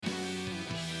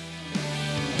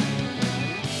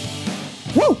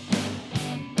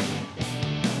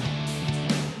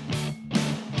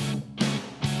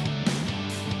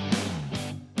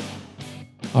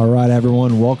All right,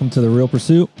 everyone. Welcome to The Real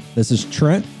Pursuit. This is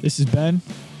Trent. This is Ben.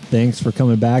 Thanks for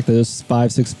coming back to this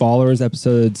 5-6 Followers,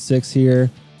 episode 6 here.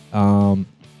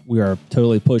 We are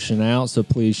totally pushing out, so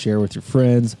please share with your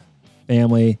friends,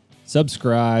 family,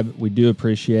 subscribe. We do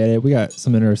appreciate it. We got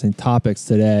some interesting topics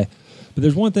today. But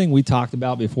there's one thing we talked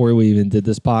about before we even did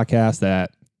this podcast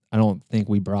that I don't think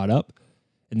we brought up,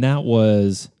 and that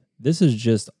was this is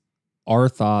just our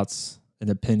thoughts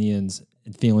and opinions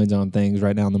and feelings on things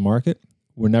right now in the market.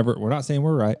 We're not saying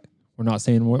we're right. We're not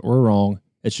saying we're wrong.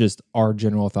 It's just our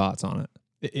general thoughts on it.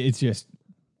 It's just,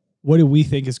 what do we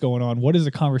think is going on? What is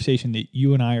the conversation that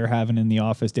you and I are having in the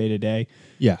office day to day?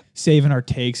 Yeah. Saving our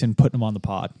takes and putting them on the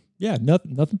pod. Yeah,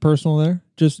 nothing personal there.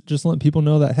 Just letting people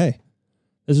know that, hey,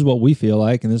 this is what we feel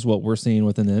like, and this is what we're seeing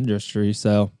within the industry.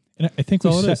 So, and I think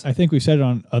we said it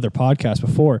on other podcasts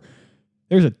before.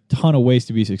 There's a ton of ways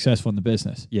to be successful in the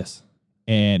business. Yes.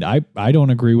 And I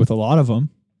don't agree with a lot of them,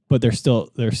 but there's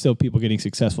still people getting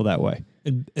successful that way.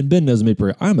 And Ben knows me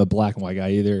pretty. I'm a black and white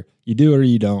guy. Either you do or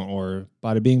you don't, or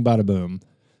bada bing, bada boom.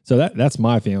 So that's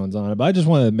my feelings on it. But I just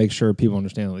want to make sure people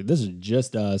understand, like, this is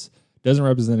just us. Doesn't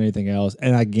represent anything else.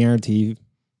 And I guarantee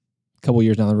a couple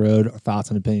years down the road, our thoughts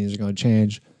and opinions are going to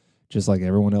change, just like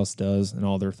everyone else does and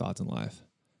all their thoughts in life.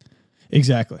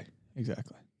 Exactly.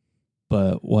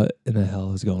 But what in the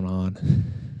hell is going on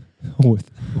with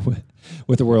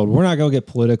the world? We're not going to get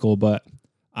political, but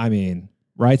I mean,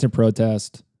 riots and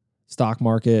protest, stock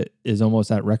market is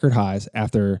almost at record highs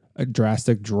after a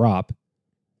drastic drop.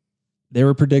 They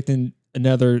were predicting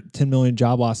another 10 million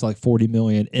job loss, like 40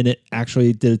 million, and it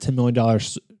actually did a $10 million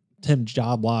 10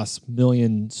 job loss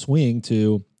million swing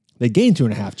to they gained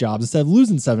 2.5 jobs instead of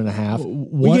losing 7.5.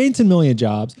 We gained 10 million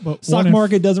jobs. Stock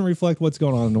market doesn't reflect what's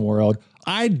going on in the world.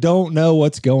 I don't know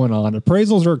what's going on.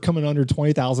 Appraisals are coming under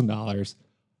 $20,000.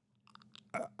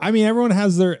 I mean, everyone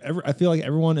has I feel like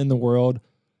everyone in the world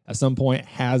at some point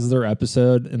has their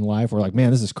episode in life where, like,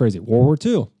 man, this is crazy. World War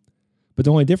II. But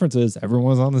the only difference is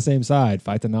everyone's on the same side.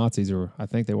 Fight the Nazis, or I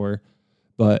think they were.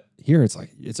 But here it's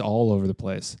like it's all over the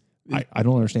place. I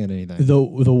don't understand anything.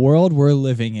 The world we're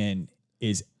living in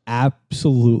is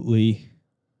absolutely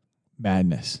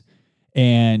madness.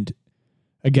 And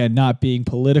again, not being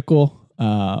political,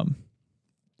 the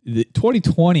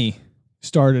 2020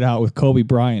 started out with Kobe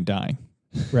Bryant dying.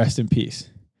 Rest in peace.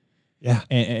 Yeah.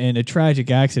 And a tragic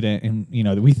accident. And,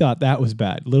 we thought that was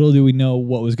bad. Little do we know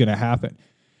what was going to happen.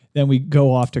 Then we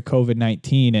go off to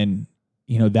COVID-19 and,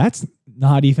 that's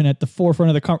not even at the forefront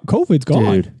of the COVID's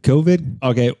gone. Dude, COVID.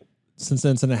 Okay. Since the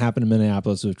incident happened in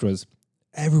Minneapolis, which was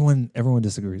everyone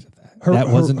disagrees with that. That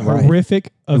wasn't right.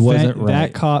 Horrific event. Wasn't right.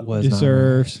 That cop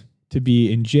deserves to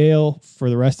be in jail for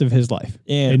the rest of his life.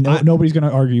 And nobody's going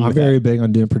to argue with that. I'm very big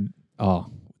on doing...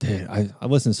 Dude, I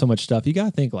listen to so much stuff. You got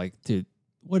to think, like, dude,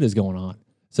 what is going on?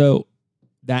 So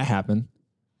that happened.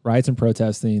 Riots and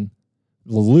protesting.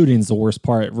 Looting's the worst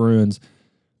part. It ruins.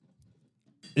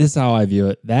 This is how I view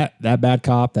it. That bad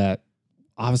cop that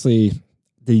obviously,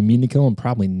 did he mean to kill him?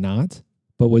 Probably not.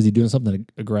 But was he doing something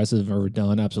aggressive or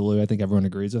done? Absolutely. I think everyone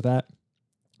agrees with that.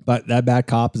 But that bad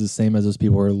cop is the same as those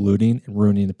people who are looting and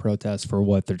ruining the protests for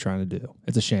what they're trying to do.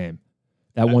 It's a shame.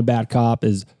 That one bad cop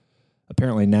is...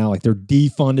 apparently now, like, they're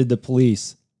defunded the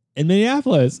police in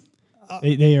Minneapolis.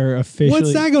 They are officially.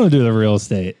 What's that going to do to real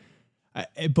estate?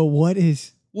 But what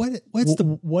is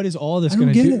all this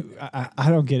going to do? I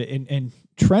don't get it. And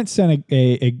Trent sent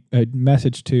a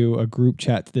message to a group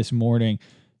chat this morning.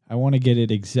 I want to get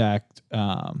it exact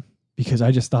because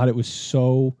I just thought it was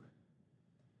so.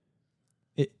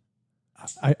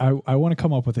 I want to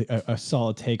come up with a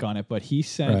solid take on it, but he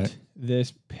sent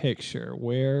this picture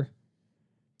where.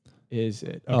 Is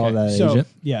it? Okay. Oh, that agent?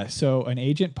 Yeah. So an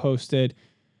agent posted,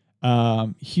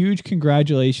 huge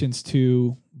congratulations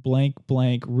to blank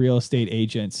real estate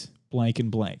agents, blank and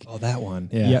blank. Oh, that one.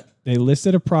 Yeah. Yep. They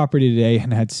listed a property today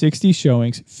and had 60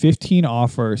 showings, 15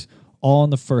 offers, all on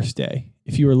the first day.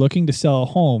 If you were looking to sell a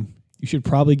home, you should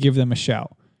probably give them a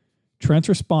shout. Trent's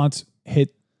response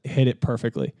hit it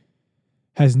perfectly.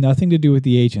 Has nothing to do with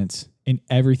the agents and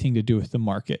everything to do with the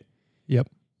market. Yep.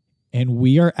 And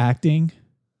we are acting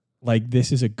like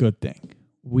this is a good thing.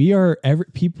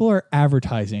 People are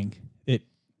advertising that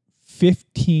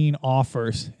 15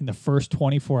 offers in the first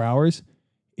 24 hours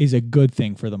is a good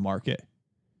thing for the market.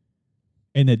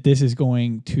 And that this is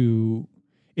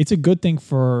it's a good thing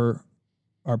for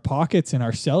our pockets and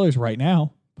our sellers right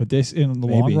now, but this in the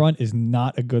long run is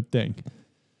not a good thing.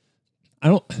 I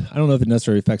don't know if it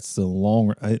necessarily affects the long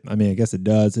run. I mean, I guess it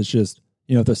does. It's just,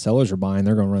 if the sellers are buying,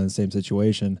 they're going to run the same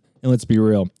situation. And let's be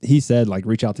real. He said, like,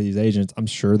 reach out to these agents. I'm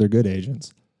sure they're good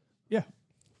agents. Yeah.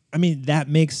 I mean, that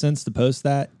makes sense to post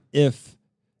that if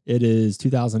it is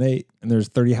 2008 and there's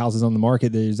 30 houses on the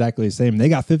market that are exactly the same. They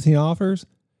got 15 offers.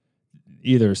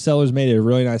 Either sellers made it a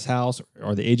really nice house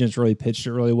or the agents really pitched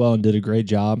it really well and did a great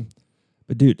job.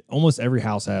 But dude, almost every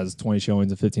house has 20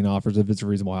 showings and 15 offers if it's a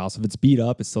reasonable house. If it's beat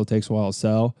up, it still takes a while to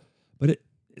sell. But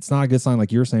it's not a good sign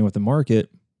like you're saying with the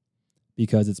market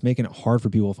because it's making it hard for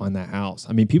people to find that house.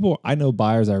 I mean, I know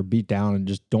buyers that are beat down and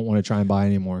just don't want to try and buy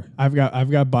anymore. I've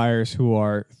got buyers who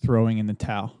are throwing in the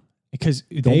towel because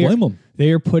Don't blame them.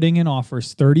 They are putting in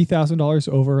offers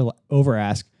 $30,000 over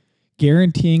ask,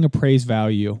 guaranteeing appraised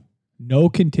value, no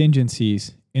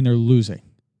contingencies, and they're losing.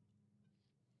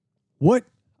 What?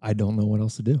 I don't know what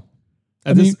else to do.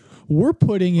 I mean, we're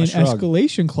putting in shrug.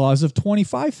 escalation clause of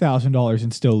 $25,000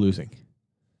 and still losing.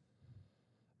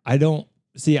 I don't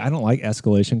like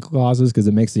escalation clauses because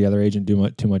it makes the other agent do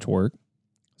too much work.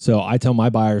 So I tell my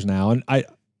buyers now, and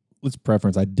let's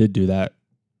preference, I did do that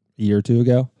a year or two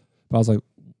ago, but I was like,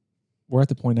 we're at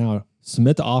the point now,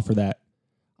 submit the offer that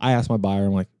I asked my buyer,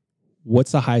 I'm like,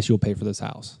 what's the highest you'll pay for this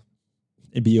house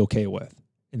and be okay with?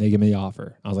 And they give me the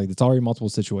offer. I was like, it's already multiple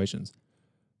situations.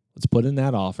 Let's put in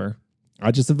that offer.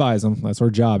 I just advise them. That's our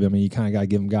job. I mean, you kind of got to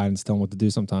give them guidance, tell them what to do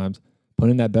sometimes. Put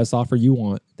in that best offer you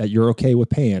want, that you're okay with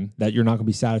paying, that you're not going to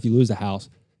be sad if you lose a house.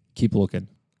 Keep looking.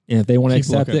 And if they want to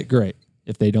accept it, great.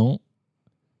 If they don't,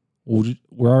 we're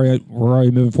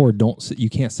already moving forward. You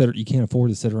can't afford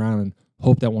to sit around and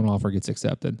hope that one offer gets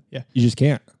accepted. Yeah. You just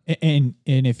can't. And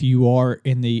if you are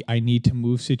in the I need to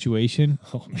move situation,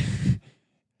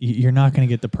 you're not going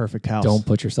to get the perfect house. Don't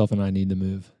put yourself in I need to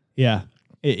move. Yeah.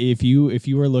 If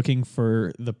you are looking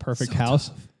for the perfect house,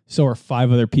 tough. so are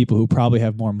 5 other people who probably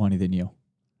have more money than you.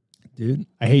 Dude.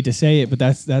 I hate to say it, but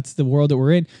that's the world that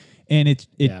we're in. And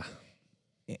yeah.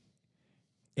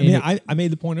 I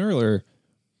made the point earlier,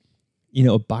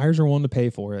 if buyers are willing to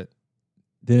pay for it,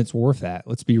 then it's worth that.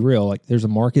 Let's be real. Like there's a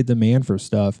market demand for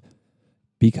stuff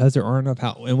because there aren't enough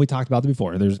houses. And we talked about it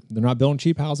before. They're not building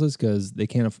cheap houses because they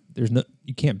can't.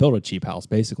 You can't build a cheap house.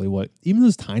 Basically, even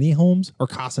those tiny homes are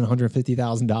costing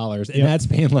 $150,000, and that's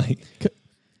paying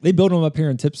they build them up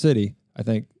here in Tip City. I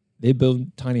think they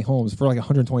build tiny homes for like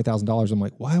 $120,000. I'm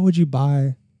like, why would you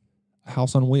buy a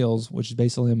house on wheels, which is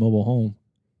basically a mobile home,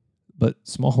 but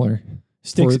smaller,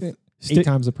 for 8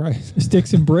 times the price?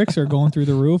 Sticks and bricks are going through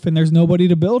the roof, and there's nobody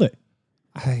to build it.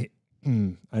 I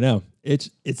know it's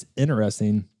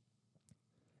interesting,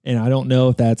 and I don't know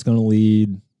if that's going to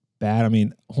lead bad. I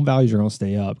mean, home values are going to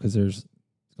stay up because it's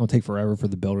going to take forever for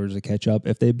the builders to catch up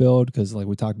if they build. Because like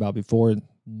we talked about before,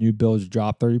 new builds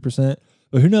drop 30%,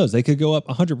 but who knows? They could go up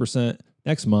 100%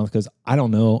 next month because I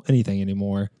don't know anything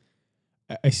anymore.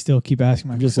 I still keep asking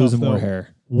myself, I'm just losing more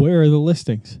hair. Where are the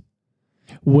listings?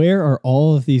 Where are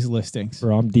all of these listings?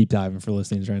 Bro, I'm deep diving for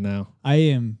listings right now. I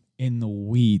am in the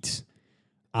weeds.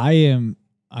 I am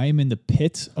in the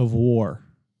pits of war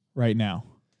right now.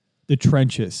 The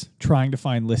trenches, trying to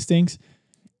find listings.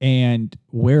 And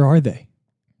where are they?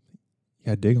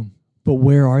 Yeah, dig them. But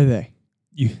where are they?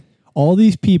 All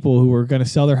these people who are going to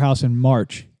sell their house in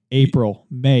March, April,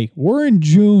 May. We're in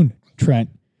June, Trent.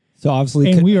 So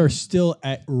obviously, and we are still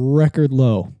at record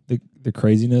low. The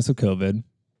craziness of COVID.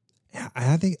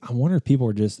 I wonder if people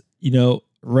are just,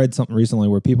 read something recently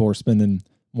where people were spending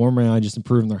more money on just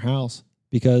improving their house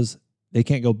because they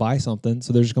can't go buy something.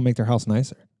 So they're just going to make their house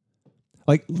nicer.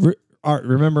 Like,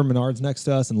 remember Menards next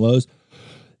to us and Lowe's?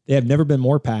 They have never been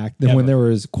more packed than when there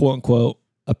was, quote unquote,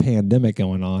 a pandemic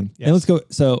going on. Yes. And let's go.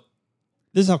 So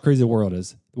this is how crazy the world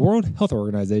is. The World Health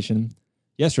Organization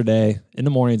yesterday in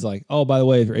the morning is like, oh, by the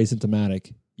way, if you're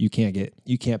asymptomatic, you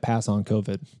can't pass on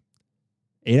COVID.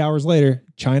 8 hours later,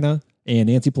 China and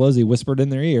Nancy Pelosi whispered in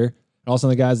their ear. And all of a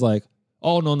sudden the guy's like,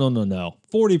 oh, no.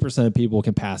 40% of people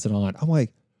can pass it on. I'm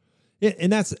like,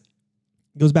 and it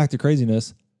goes back to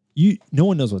craziness. No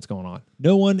one knows what's going on.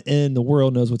 No one in the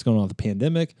world knows what's going on with the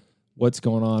pandemic, what's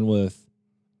going on with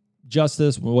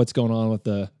justice, what's going on with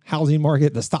the housing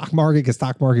market, the stock market, because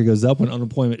stock market goes up when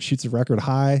unemployment shoots a record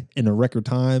high in a record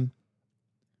time.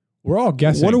 We're all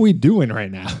guessing. What are we doing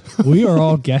right now? We are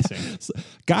all guessing.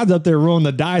 God's up there rolling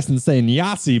the dice and saying,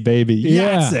 Yahtzee, baby.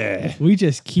 Yahtzee. Yeah. We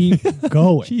just keep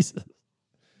going. Jesus.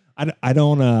 I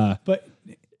don't, but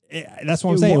that's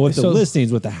what I'm saying with the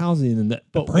listings, with the housing and the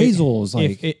appraisals.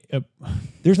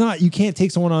 You can't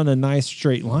take someone on a nice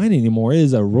straight line anymore. It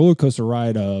is a roller coaster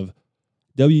ride of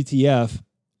WTF.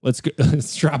 Let's go.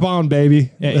 Strap on, baby.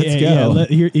 Let's go.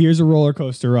 Here's a roller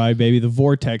coaster ride, baby. The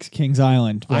Vortex, Kings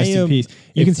Island. Rest in peace.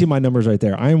 You can see my numbers right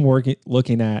there. I am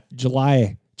looking at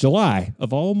July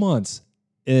of all months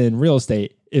in real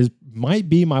estate might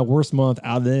be my worst month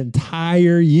out of the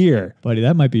entire year. Buddy,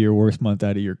 that might be your worst month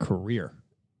out of your career.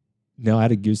 No, I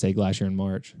had a goose egg last year in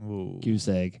March. Ooh. Goose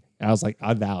egg. I was like,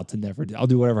 I vowed to never. I'll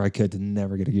do whatever I could to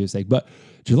never get a goose egg. But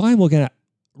July, I'm looking at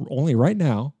only right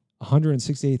now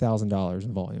 $168,000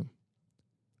 in volume.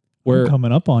 Where I'm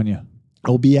coming up on you.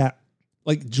 I'll be at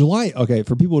like July. Okay,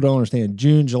 for people who don't understand,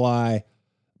 June, July,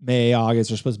 May,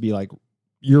 August are supposed to be like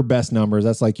your best numbers.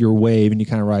 That's like your wave, and you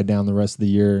kind of ride down the rest of the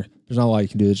year. There's not a lot you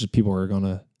can do. It's just people are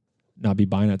gonna not be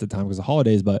buying at the time because of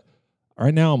holidays. But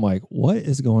right now, I'm like, what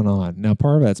is going on? Now,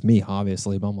 part of that's me,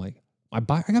 obviously, but I'm like, I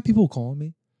got people calling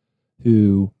me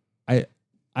who this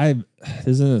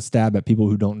isn't a stab at people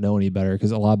who don't know any better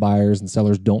because a lot of buyers and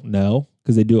sellers don't know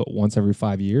because they do it once every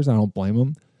 5 years. I don't blame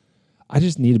them. I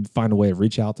just need to find a way to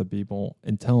reach out to people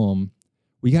and tell them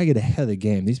we got to get ahead of the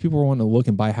game. These people are wanting to look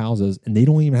and buy houses and they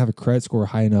don't even have a credit score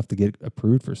high enough to get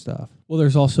approved for stuff. Well,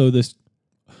 there's also this.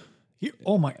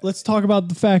 Let's talk about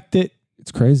the fact that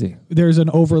It's crazy. there's an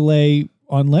overlay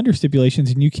on lender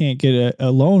stipulations and you can't get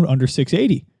a loan under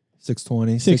 680.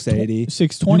 620, 680.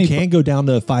 620. You can go down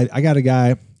to 5. I got a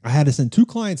guy I had to send 2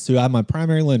 clients to. I have my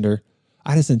primary lender.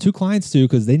 I had to send 2 clients to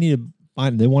because they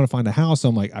want to find a house. So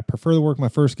I'm like, I prefer to work with my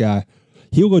first guy.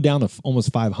 He'll go down to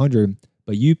almost 500,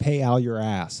 but you pay out your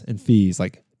ass in fees,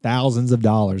 like thousands of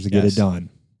dollars to get it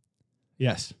done.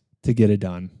 Yes. To get it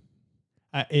done.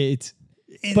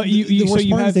 But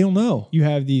you have they don't know. You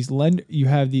have these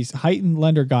heightened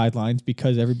lender guidelines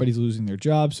because everybody's losing their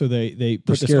jobs, so they They're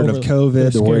put scared of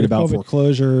COVID. They're worried about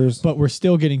foreclosures. But we're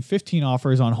still getting 15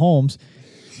 offers on homes.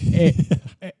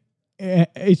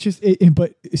 It's just,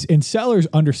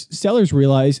 sellers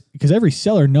realize because every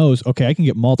seller knows, okay, I can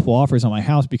get multiple offers on my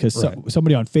house because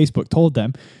somebody on Facebook told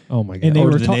them. Oh my god! And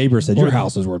the neighbor said your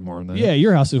house is worth more than that. Yeah,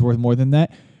 your house is worth more than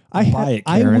that.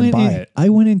 I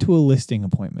went into a listing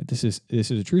appointment. This is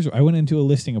a true story. I went into a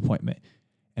listing appointment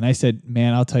and I said,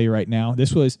 man, I'll tell you right now,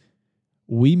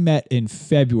 we met in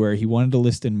February. He wanted to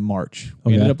list in March.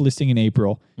 We ended up listing in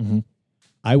April. Mm-hmm.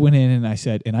 I went in and I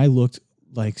said, and I looked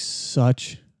like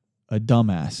such a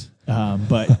dumbass.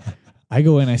 But I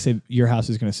go in, I said, your house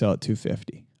is going to sell at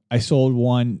 $250. I sold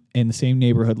one in the same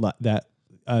neighborhood that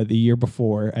the year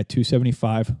before at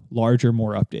 $275, larger,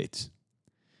 more updates.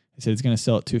 I said, it's going to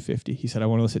sell at $250. He said, I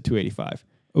want to list at $285.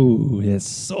 Ooh, it's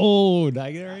sold.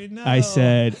 I already know. I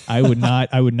said, I would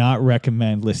not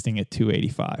recommend listing at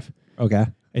 $285. Okay.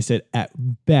 I said, at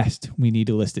best, we need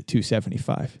to list at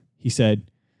 $275. He said,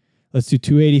 let's do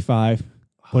 $285,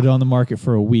 put it on the market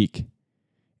for a week,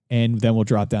 and then we'll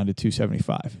drop down to $275.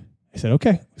 I said,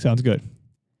 okay, sounds good.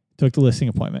 Took the listing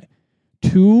appointment.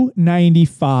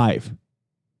 $295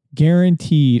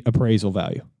 guaranteed appraisal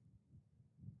value.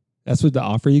 That's what the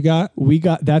offer you got? We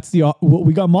got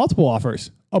multiple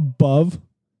offers above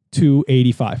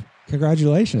 $285.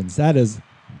 Congratulations. That is,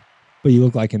 but you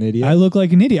look like an idiot. I look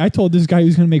like an idiot. I told this guy he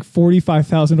was going to make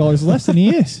 $45,000 less than he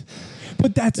is.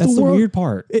 But that's the weird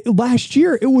part. Last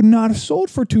year, it would not have sold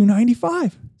for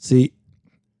 $295. See,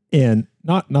 and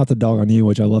not the dog on you,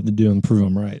 which I love to do and prove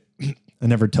them right. I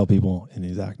never tell people an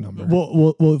exact number.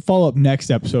 We'll follow up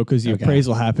next episode because the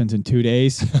appraisal happens in 2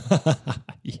 days.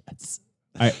 Yes.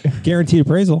 Guaranteed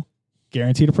appraisal.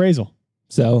 Guaranteed appraisal.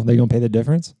 So they're going to pay the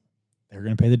difference? They're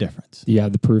going to pay the difference. Do you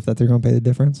have the proof that they're going to pay the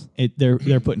difference? They're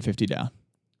putting 50 down.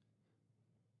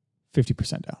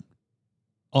 50% down.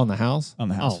 On the house? On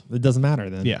the house. Oh, it doesn't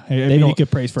matter then. Yeah. They don't get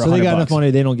praised for $100. So they got enough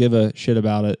money, they don't give a shit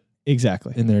about it.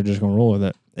 Exactly. And they're just going to roll with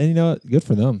it. And you know what? Good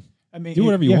for them. I mean, do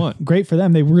whatever you want. Great for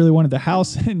them. They really wanted the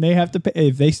house and they have to pay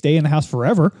if they stay in the house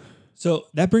forever. So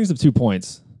that brings up 2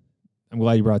 points. I'm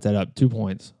glad you brought that up. 2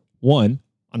 points. One,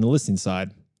 on the listing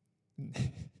side,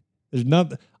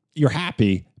 you're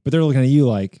happy, but they're looking at you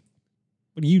like,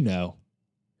 what do you know?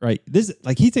 Right? This,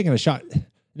 like, he's taking a shot. And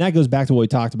that goes back to what we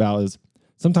talked about is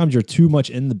sometimes you're too much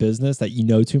in the business that you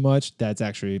know too much. That's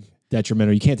actually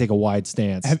detrimental. You can't take a wide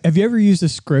stance. Have you ever used a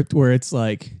script where it's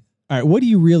like, all right, what do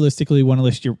you realistically want to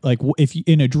list your, like, if you,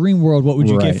 in a dream world, what would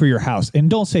you get for your house?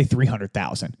 And don't say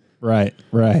 300,000. Right.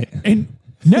 And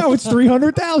now it's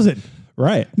 300,000.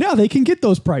 Right. Now they can get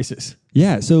those prices.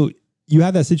 Yeah. So you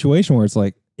have that situation where it's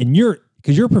like,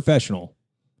 because you're a professional,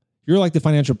 you're like the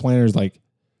financial planners, like,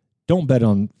 don't bet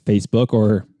on Facebook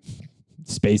or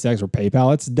SpaceX or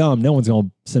PayPal. It's dumb. No one's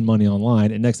going to send money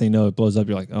online. And next thing you know, it blows up.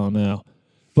 You're like, oh no.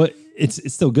 But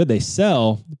it's still good. They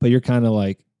sell, but you're kind of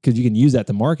like, because you can use that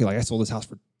to market. Like, I sold this house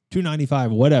for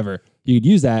 $295, whatever. You could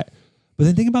use that. But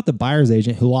then think about the buyer's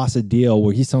agent who lost a deal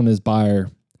where he's telling his buyer,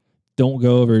 don't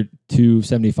go over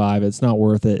 $275. It's not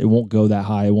worth it. It won't go that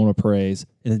high. It won't appraise.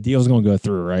 And the deal's going to go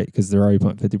through, right? Because they're already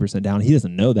putting 50% down. He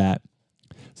doesn't know that.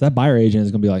 So that buyer agent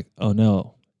is going to be like, oh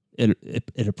no, it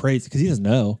appraised, because he doesn't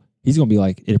know. He's going to be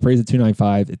like, it appraised at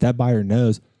 $295. If that buyer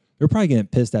knows, they're probably getting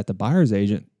pissed at the buyer's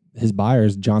agent his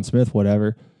buyers, John Smith,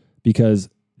 whatever, because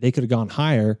they could have gone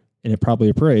higher and it probably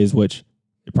appraised, which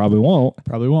it probably won't.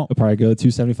 Probably won't. It'll probably go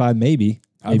 275, maybe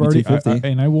I've already, 250.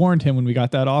 and I warned him when we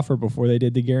got that offer before they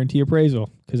did the guarantee appraisal,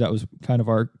 because that was kind of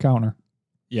our counter.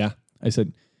 Yeah. I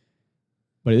said,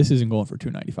 but this isn't going for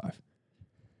 295.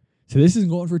 So this isn't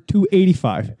going for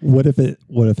 285. What if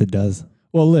it does?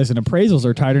 Well, listen, appraisals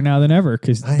are tighter now than ever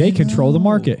because they control the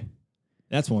market.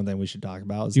 That's one thing we should talk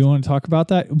about. Do you want to talk about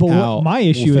that? But what my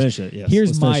issue is, yes. here's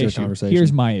Let's my finish the issue. conversation.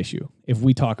 Here's my issue. If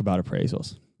we talk about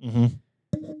appraisals, Mm-hmm.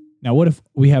 now what if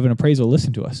we have an appraisal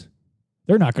listen to us?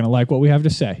 They're not going to like what we have to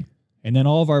say, and then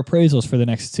all of our appraisals for the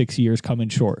next 6 years come in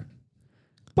short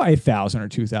by $1,000 or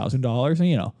 $2,000, and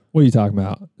you know, What are you talking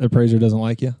about? The appraiser doesn't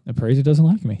like you? the appraiser doesn't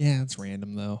like me. Yeah, it's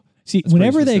random though. See, That's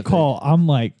whenever pretty they specific. call, I'm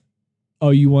like, "Oh,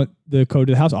 you want the code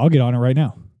to the house? I'll get on it right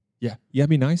now." Yeah, you gotta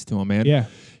be nice to him, man. Yeah,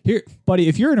 here, buddy.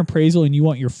 If you're an appraisal and you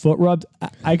want your foot rubbed,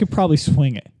 I could probably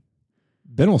swing it.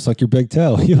 Ben will suck your big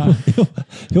toe.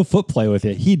 He'll foot play with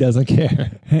you. He doesn't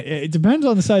care. It depends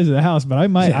on the size of the house, but I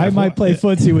might Yeah, might play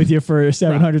footsie with you for a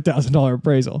 $700,000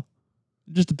 appraisal.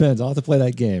 It just depends. I'll have to play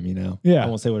that game, you know. Yeah. I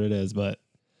won't say what it is, but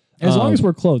As long as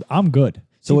we're clothed, I'm good.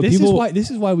 So what this people-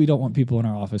 is why we don't want people in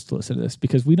our office to listen to this,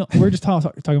 because we're just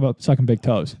talking about sucking big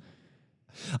toes.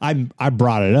 I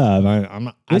brought it up.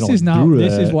 This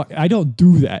is why I don't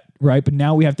do that, right? But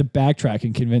now we have to backtrack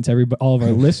and convince all of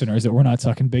our listeners that we're not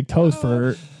sucking big toes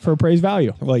for appraised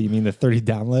value. Well, you mean the 30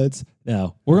 downloads?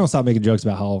 No, we're gonna stop making jokes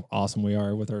about how awesome we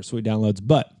are with our sweet downloads.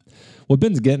 But what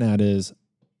Ben's getting at is,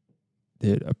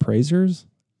 dude, appraisers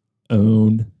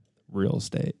own real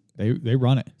estate. They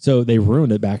run it. So they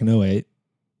ruined it back in 2008.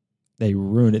 They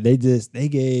ruined it. They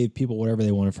gave people whatever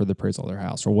they wanted for the appraisal of their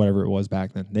house or whatever it was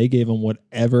back then. They gave them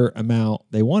whatever amount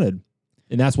they wanted.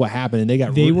 And that's what happened. And they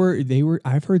got They were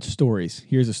I've heard stories.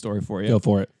 Here's a story for you. Go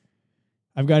for it.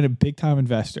 I've got a big time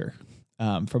investor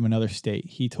from another state.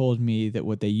 He told me that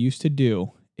what they used to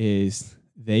do is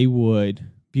they would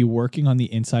be working on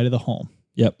the inside of the home.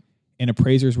 Yep. And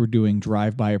appraisers were doing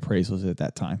drive-by appraisals at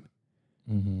that time.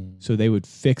 Mm-hmm. So they would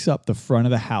fix up the front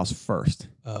of the house first,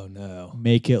 Oh no.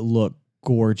 make it look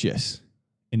gorgeous,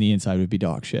 and the inside would be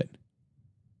dog shit.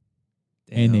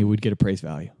 And they would get appraised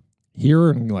value.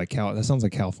 Here in that sounds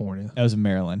like California. That was in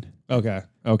Maryland. Okay.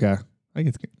 I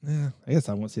guess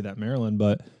I won't see that in Maryland,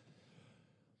 but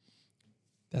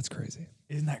that's crazy.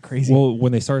 Isn't that crazy? Well,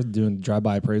 when they started doing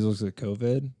drive-by appraisals with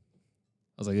COVID, I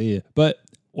was like, yeah. But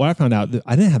what I found out,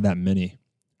 I didn't have that many.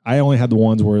 I only had the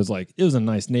ones where it was a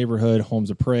nice neighborhood,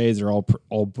 homes appraised, they're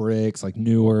all bricks, like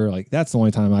newer. Like that's the only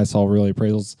time I saw really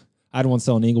appraisals. I had one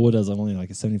sell in Inglewood. It was only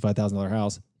like a $75,000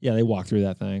 house. Yeah, they walked through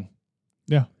that thing.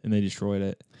 Yeah, and they destroyed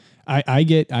it. I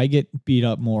get beat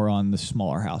up more on the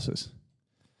smaller houses.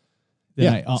 On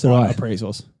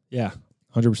appraisals. Yeah,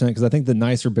 100%. Because I think the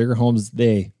nicer, bigger homes,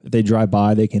 if they drive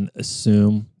by, they can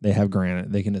assume they have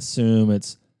granite. They can assume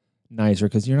it's nicer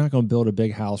because you're not going to build a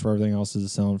big house where everything else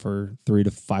is selling for $300,000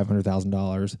 to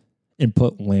 $500,000 and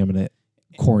put laminate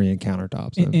Corian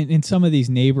countertops in. In some of these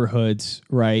neighborhoods,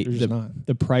 right? They're just not.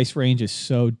 The price range is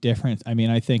so different. I mean,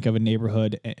 I think of a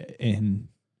neighborhood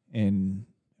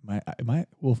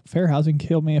will fair housing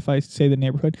kill me if I say the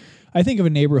neighborhood? I think of a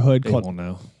neighborhood They called won't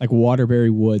know. like Waterbury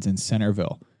Woods in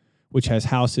Centerville, which has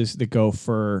houses that go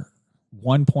for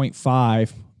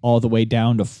 1.5 all the way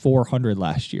down to 400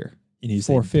 last year. And you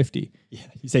say, 450. yeah,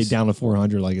 you say down to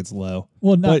 400 like it's low.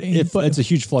 Well, But it's a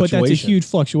huge but fluctuation. that's a huge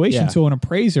fluctuation. Yeah. So an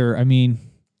appraiser, I mean,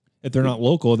 If they're not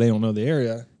local, they don't know the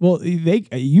area. well,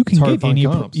 you can hard to get find any.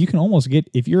 comps. You can almost get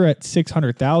if you're at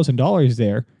 $600,000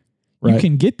 there. You Right.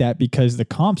 can get that because the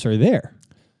comps are there.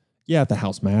 Yeah, if the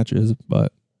house matches,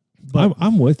 but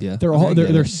I'm with you. They're all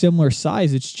they're similar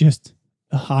size. It's just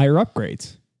higher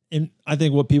upgrades. And I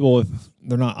think what people, if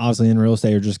they're not obviously in real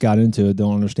estate or just got into it,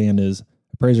 don't understand is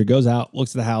appraiser goes out,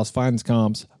 looks at the house, finds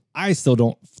comps. I still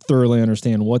don't thoroughly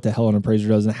understand what the hell an appraiser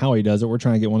does and how he does it. We're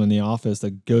trying to get one in the office to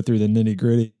go through the nitty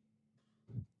gritty.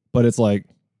 But it's like,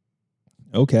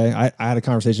 okay, I had a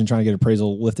conversation trying to get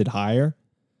appraisal lifted higher.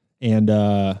 And,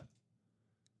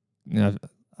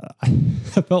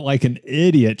 I felt like an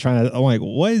idiot I'm like,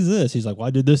 what is this? He's like, well,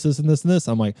 I did this, this, and this, and this.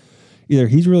 I'm like, either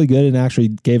he's really good and actually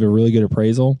gave a really good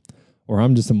appraisal, or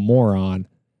I'm just a moron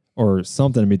or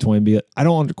something in between. But I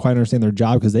don't quite understand their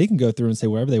job because they can go through and say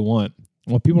whatever they want.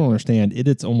 What people don't understand,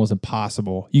 it's almost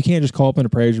impossible. You can't just call up an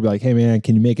appraiser and be like, hey, man,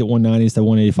 can you make it 190 instead of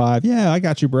 185? Yeah, I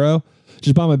got you, bro.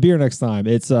 Just buy my beer next time.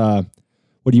 It's, what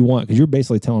do you want? Because you're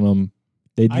basically telling them.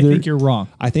 I think you're wrong.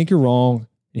 I think you're wrong,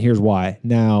 and here's why.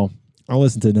 Now, I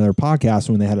listened to another podcast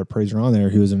when they had an appraiser on there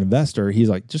who was an investor. He's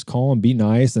like, just call him, be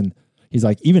nice. And he's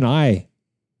like, even I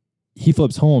he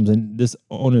flips homes, and this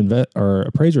or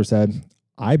appraiser said,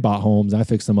 I bought homes, I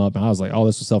fixed them up, and I was like, oh,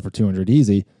 this will sell for 200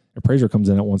 easy. Appraiser comes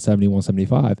in at 170,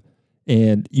 175,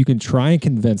 and you can try and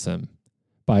convince him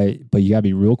but you gotta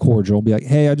be real cordial. Be like,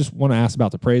 hey, I just want to ask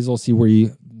about the appraisal, see where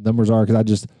you numbers are,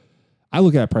 because I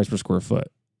look at price per square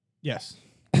foot. Yes.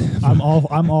 I'm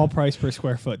all price per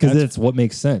square foot. Because it's what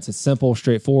makes sense. It's simple,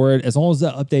 straightforward. As long as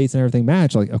the updates and everything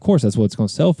match, like, of course, that's what it's going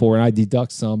to sell for. And I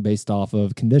deduct some based off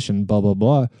of condition, blah, blah,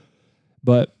 blah.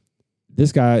 But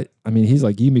this guy, I mean, he's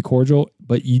like, you can be cordial,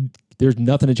 but there's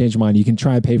nothing to change your mind. You can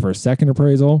try and pay for a second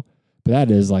appraisal, but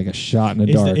that is like a shot in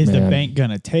the dark, Is man. the bank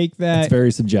going to take that? It's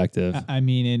very subjective. I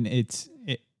mean,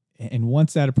 and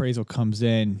once that appraisal comes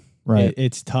in, right,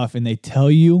 it's tough. And they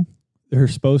tell you they're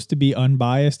supposed to be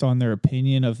unbiased on their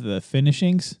opinion of the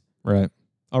finishings. Right.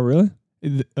 Oh, really?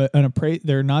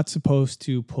 They're not supposed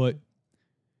to put.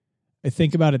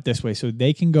 Think about it this way: so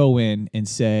they can go in and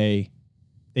say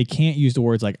they can't use the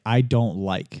words like "I don't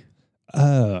like."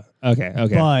 Okay.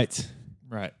 But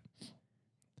right,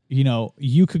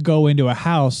 you could go into a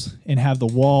house and have the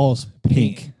walls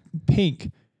pink,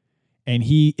 and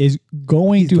he is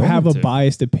going to have a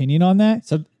biased opinion on that.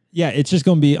 So. Yeah, it's just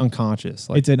going to be unconscious.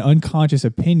 It's an unconscious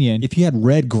opinion. If you had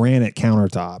red granite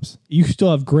countertops, you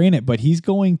still have granite, but he's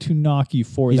going to knock you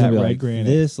for that red granite.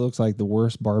 This looks like the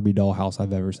worst Barbie doll house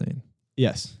I've ever seen.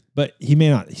 Yes, but he's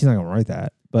not going to write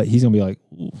that. But he's going to be like,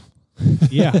 ooh.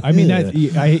 Yeah. I mean,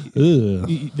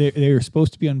 they're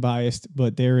supposed to be unbiased,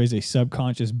 but there is a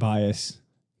subconscious bias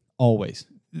always,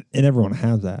 and everyone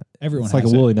has that. It's like a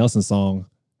Willie Nelson song.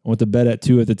 I went to bed at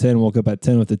 2 at the 10, woke up at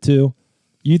 10 with the 2.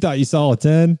 You thought you saw a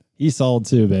 10? He saw a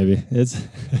 2, baby. It's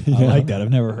I like that.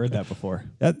 I've never heard that before.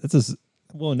 That's a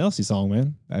Willie Nelson song,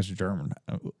 man. That's German.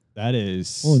 That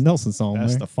is Willie Nelson song.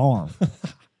 That's man. the farm.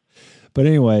 But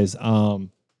anyways,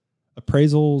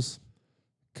 appraisals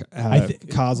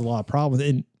cause a lot of problems,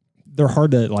 and they're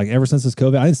hard to ever since this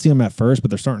COVID. I didn't see them at first,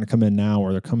 but they're starting to come in now,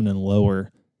 or they're coming in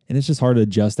lower, and it's just hard to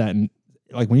adjust that. And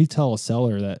like when you tell a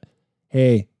seller that,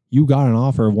 hey, you got an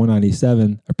offer of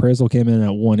 197, appraisal came in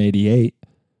at 188.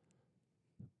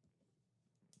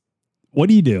 What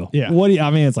do you do? Yeah.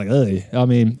 I mean, it's like, ugh. I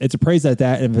mean, it's appraised at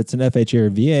that. And if it's an FHA or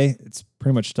VA, it's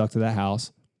pretty much stuck to that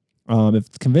house. If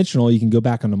it's conventional, you can go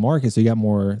back on the market, so you got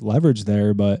more leverage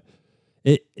there. But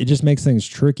it just makes things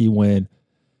tricky when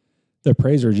the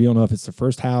appraisers, you don't know if it's the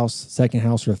first house, second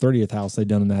house, or 30th house they've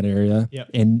done in that area.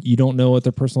 Yep. And you don't know what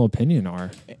their personal opinion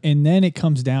are. And then it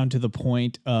comes down to the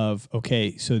point of,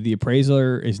 okay, so the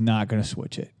appraiser is not going to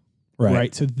switch it.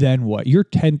 Right. So then what? You're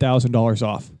 $10,000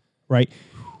 off, right?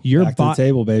 You're back to the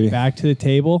table, baby. Back to the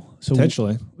table. So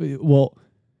potentially. Well,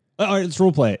 all right, let's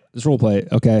role play it.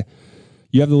 Okay.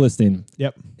 You have the listing.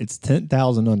 Yep. It's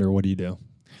 10,000 under. What do you do?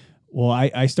 Well,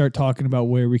 I start talking about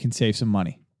where we can save some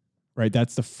money. Right.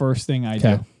 That's the first thing I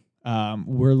do.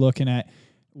 We're looking at,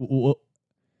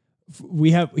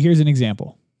 here's an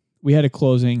example. We had a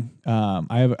closing.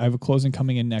 I have a closing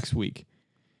coming in next week.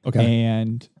 Okay.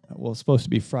 And it's supposed to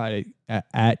be Friday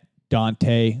at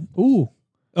Dante. Ooh.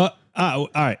 All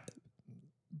right.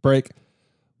 Break.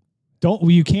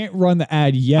 You can't run the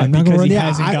ad yet. I'm not because he run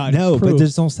hasn't gotten No, approved. but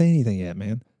just don't say anything yet,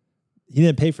 man. He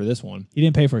didn't pay for this one. He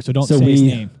didn't pay for it, so don't say his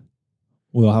name.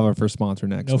 We'll have our first sponsor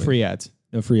next No week. free ads.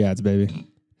 No free ads, baby.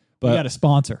 But We got a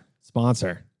sponsor.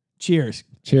 Sponsor. Cheers.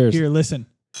 Cheers. Here, listen.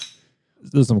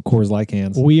 Those are some Coors Light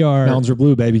cans. We are Mountains are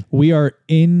blue, baby. We are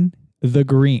in the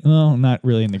green. Well, not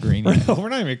really in the green yet. We're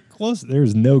not even close.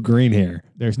 There's no green here.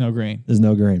 There's no green. There's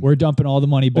no green. We're dumping all the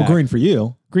money back. Well, green for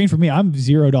you. Green for me. I'm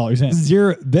 $0 in.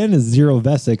 Zero. Ben is zero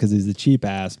vested because he's a cheap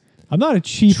ass. I'm not a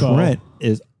cheapo. Trent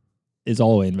is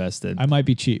all the way invested. I might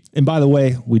be cheap. And by the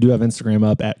way, we do have Instagram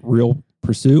up at Real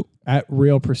Pursuit. At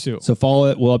Real Pursuit. So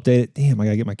follow it. We'll update it. Damn, I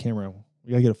gotta get my camera.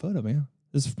 We gotta get a photo, man.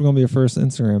 This is gonna be your first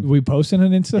Instagram. We posting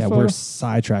an Insta yeah, photo? we're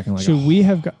sidetracking like So we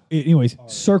have got, anyways,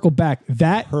 circle back.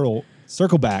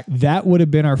 Circle back. That would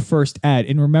have been our first ad.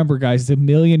 And remember, guys, the $1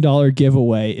 million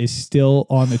giveaway is still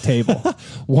on the table.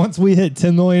 Once we hit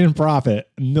 10 million in profit,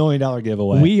 $1 million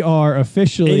giveaway. We are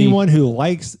officially anyone who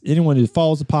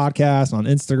follows the podcast on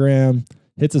Instagram,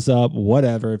 hits us up,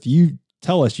 whatever. If you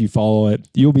tell us you follow it,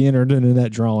 you'll be entered into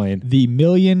that drawing. the $1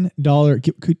 million.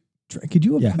 Could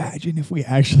you imagine if we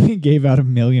actually gave out $1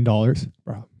 million?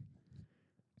 Bro,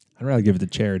 I'd rather give it to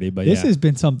charity, but this has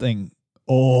been something.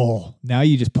 Oh, now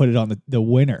you just put it on the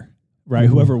winner, right? Ooh.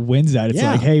 Whoever wins that, it's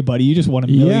like, hey, buddy, you just won $1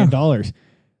 million.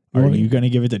 Are you going to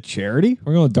give it to charity?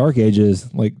 We're going to dark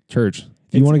ages like church.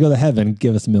 If you want to go to heaven,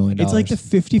 give us $1 million. It's like the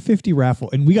 50-50 raffle.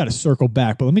 And we got to circle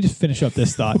back, but let me just finish up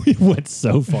this thought. We went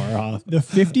so far off. The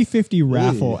 50-50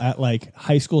 raffle at like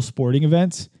high school sporting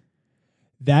events,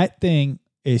 that thing,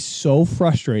 is so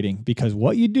frustrating because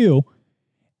what you do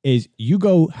is you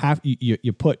go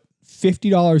you put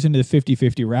 $50 into the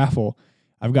 50-50 raffle.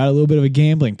 I've got a little bit of a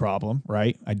gambling problem,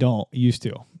 right? I used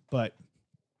to, but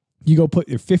you go put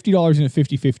your $50 in a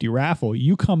 50-50 raffle.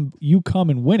 You come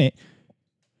and win it.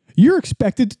 You're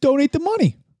expected to donate the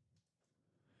money.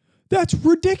 That's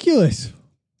ridiculous.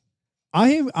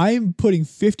 I am putting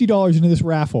 $50 into this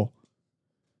raffle.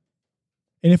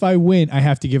 And if I win, I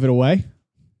have to give it away.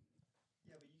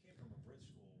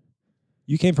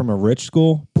 You came from a rich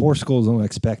school. Poor schools don't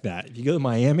expect that. If you go to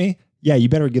Miami, yeah, you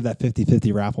better give that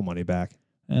 50-50 raffle money back.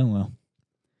 Oh,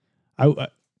 well.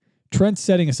 Trent's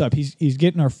setting us up. He's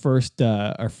getting our first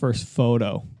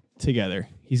photo together.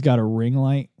 He's got a ring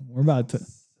light. We're about to...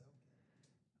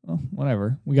 Well,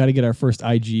 whatever. We got to get our first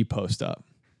IG post up.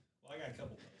 Well, I got a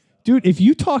couple. Dude, if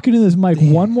you talk into this mic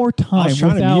one more time, I was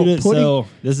trying to mute it, so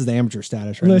this is the amateur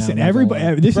status right now. Listen, everybody,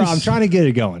 I'm trying to get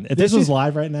it going. If this was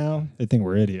live right now, they think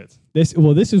we're idiots. This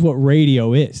is what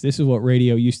radio is. This is what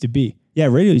radio used to be. Yeah,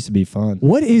 radio used to be fun.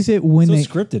 What is it when it's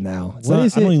so scripted now? I don't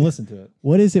even listen to it.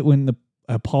 What is it when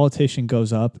a politician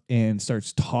goes up and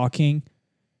starts talking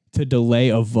to delay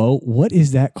a vote? What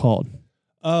is that called?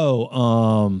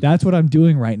 Oh, that's what I'm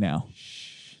doing right now.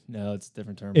 No, it's a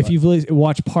different term. If you've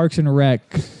watched Parks and Rec,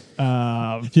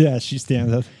 yeah, she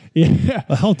stands up. Yeah,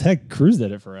 well, hell, Ted Cruz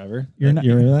did it forever. You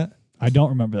remember that? I don't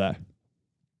remember that. Of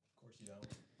course you don't.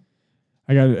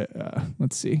 I got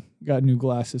let's see. Got new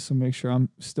glasses, so make sure I'm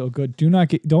still good.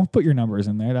 Don't put your numbers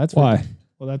in there. That's why.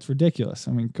 Well, that's ridiculous.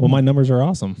 I mean, my numbers are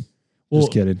awesome. Well,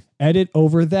 just kidding. Edit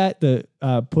over that.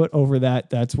 Put over that.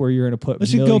 That's where you're going to put.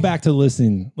 Let's just go back to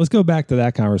listening. Let's go back to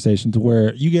that conversation to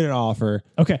where you get an offer.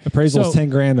 Okay. Appraisal is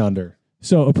 $10,000 under.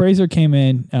 So appraiser came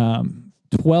in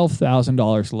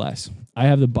 $12,000 less. I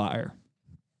have the buyer.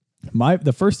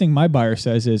 The first thing my buyer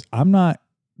says is, I'm not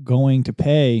going to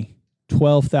pay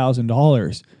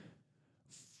 $12,000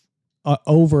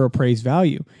 over appraised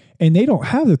value, and they don't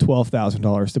have the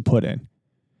 $12,000 to put in.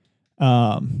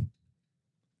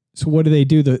 So what do they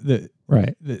do? The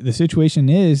situation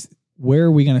is, where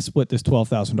are we going to split this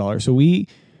 $12,000? So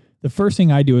the first thing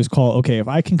I do is call, okay, if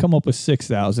I can come up with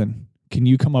 $6,000, can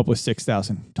you come up with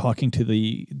 $6,000? Talking to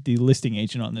the listing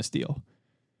agent on this deal.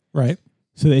 Right.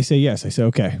 So they say yes. I say,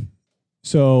 okay.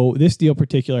 So this deal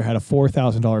particular had a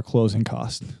 $4,000 closing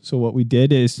cost. So what we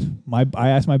did is I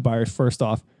asked my buyers first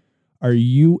off, are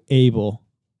you able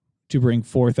to bring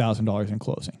 $4,000 in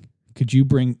closing? Could you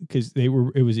bring, because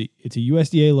it's a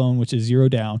USDA loan, which is zero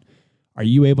down. Are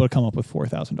you able to come up with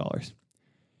 $4,000?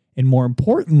 And more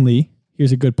importantly,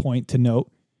 here's a good point to note.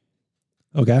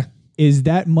 Okay. Is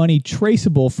that money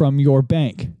traceable from your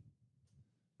bank?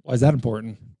 Why is that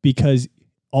important? Because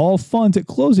all funds at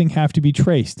closing have to be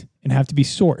traced and have to be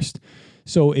sourced.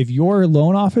 So if your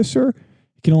loan officer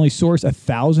can only source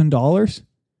 $1,000,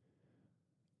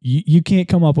 you can't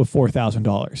come up with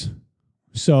 $4,000.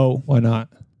 So why not?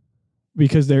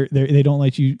 Because they don't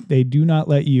let you. They do not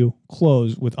let you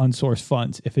close with unsourced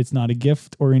funds if it's not a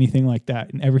gift or anything like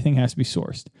that, and everything has to be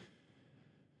sourced.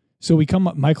 So we come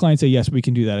up. My clients say yes, we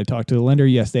can do that. I talk to the lender.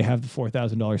 Yes, they have the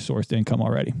 $4,000 sourced income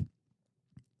already.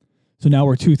 So now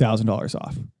we're $2,000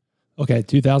 off. Okay,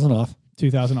 $2,000 off.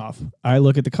 $2,000 off. I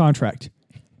look at the contract.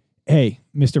 Hey,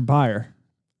 Mr. Buyer,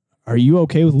 are you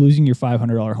okay with losing your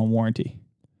 $500 home warranty?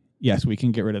 Yes, we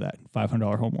can get rid of that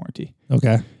 $500 home warranty.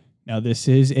 Okay. Now, this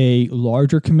is a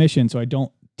larger commission, so I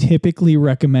don't typically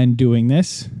recommend doing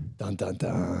this. Dun, dun,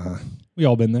 dun. We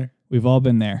all been there. We've all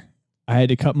been there. I had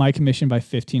to cut my commission by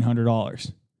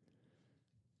 $1,500.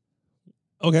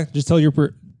 Okay, just tell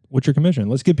what's your commission?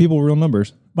 Let's give people real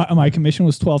numbers. My commission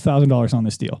was $12,000 on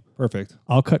this deal. Perfect.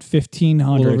 I'll cut $1,500.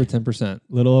 A little over 10%.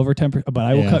 Little over 10%, but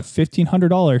I will cut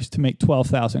 $1,500 to make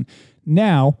 $12,000.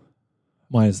 Now,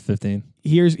 minus 15.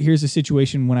 Here's a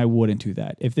situation when I wouldn't do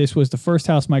that. If this was the first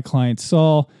house my clients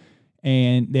saw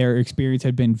and their experience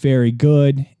had been very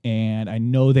good and I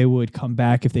know they would come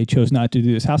back if they chose not to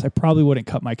do this house, I probably wouldn't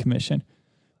cut my commission.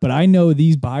 But I know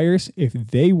these buyers, if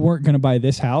they weren't going to buy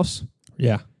this house,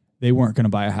 they weren't going to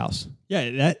buy a house.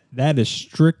 Yeah, that is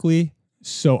strictly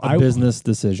a business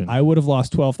decision. I would have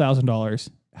lost $12,000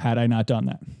 had I not done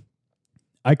that.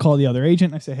 I call the other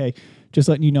agent and I say, hey, just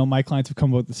letting you know, my clients have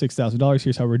come up with the $6,000.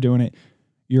 Here's how we're doing it.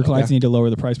 Your clients need to lower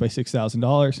the price by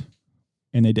 $6,000.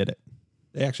 And they did it.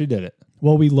 They actually did it.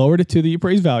 Well, we lowered it to the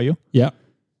appraised value. Yeah.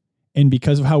 And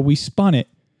because of how we spun it,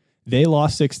 they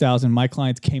lost $6,000. My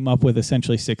clients came up with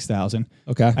essentially $6,000.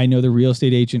 Okay. I know the real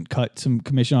estate agent cut some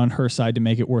commission on her side to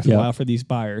make it worthwhile for these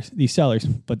buyers, these sellers,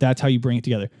 but that's how you bring it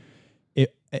together.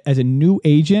 As a new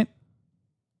agent,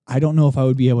 I don't know if I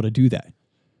would be able to do that.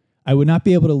 I would not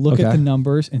be able to look at the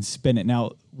numbers and spin it.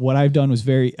 Now, what I've done was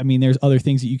there's other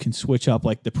things that you can switch up,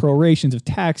 like the prorations of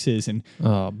taxes and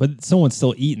but someone's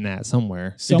still eating that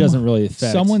somewhere. It doesn't really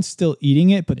affect. Someone's still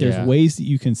eating it, but there's ways that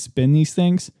you can spin these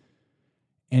things.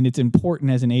 And it's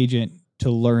important as an agent to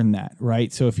learn that,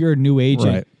 right? So if you're a new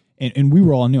agent, and we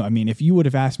were all new. I mean, if you would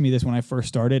have asked me this when I first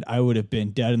started, I would have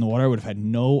been dead in the water. I would have had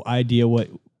no idea what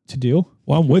to do.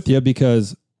 Well, I'm with you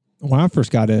because when I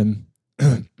first got in,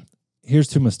 here's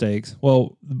two mistakes.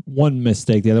 Well, one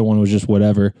mistake, the other one was just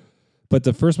whatever. But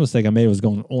the first mistake I made was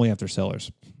going only after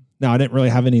sellers. Now, I didn't really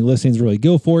have any listings to really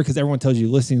go for because everyone tells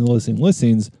you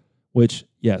listings, which,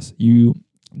 yes,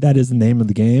 that is the name of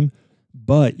the game.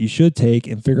 But you should take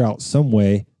and figure out some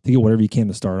way to get whatever you can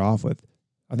to start off with.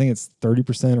 I think it's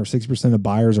 30% or 60% of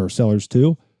buyers are sellers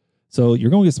too. So you're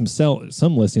going to get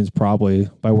some listings probably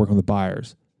by working with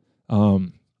buyers.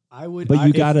 If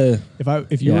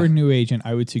you're a new agent,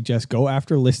 I would suggest go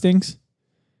after listings,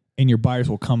 and your buyers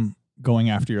will come going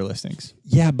after your listings.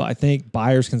 Yeah, but I think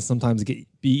buyers can sometimes be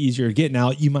easier getting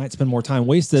out. You might spend more time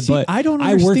wasted. But I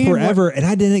worked forever and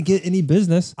I didn't get any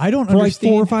business. I don't for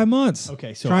understand. Like 4 or 5 months.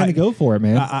 Okay, so trying to go for it,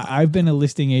 man. I've been a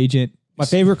listing agent. My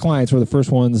favorite clients were the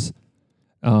first ones,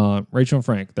 Rachel and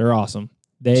Frank. They're awesome.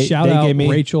 Shout out gave me,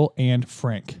 Rachel and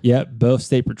Frank. Yep, both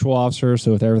state patrol officers.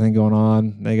 So with everything going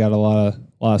on, they got a lot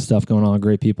of stuff going on.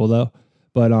 Great people though.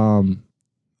 But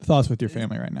thoughts with your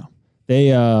family right now? They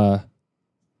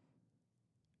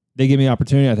gave me an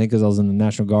opportunity. I think because I was in the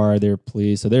National Guard, they were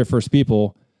police, so they're first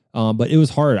people. But it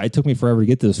was hard. It took me forever to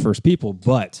get to those first people.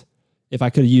 But if I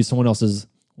could have used someone else's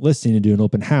listing to do an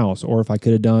open house, or if I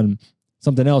could have done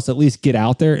something else, at least get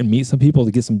out there and meet some people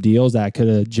to get some deals that I could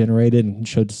have generated and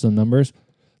showed some numbers.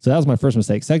 So that was my first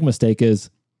mistake. Second mistake is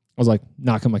I was like,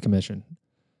 not cut my commission.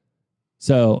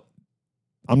 So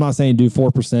I'm not saying do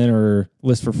 4% or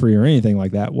list for free or anything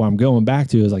like that. What I'm going back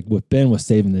to is like what Ben was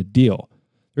saving the deal.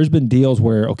 There's been deals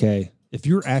where, okay, if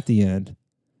you're at the end,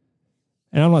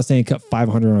 and I'm not saying cut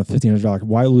 $500 on a $1,500,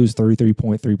 why lose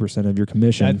 33.3% of your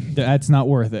commission? That's not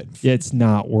worth it. It's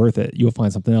not worth it. You'll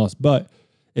find something else. But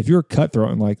if you're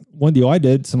cutthroat, and like one deal I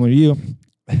did, similar to you,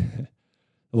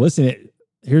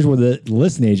 here's where the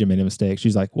listing agent made a mistake.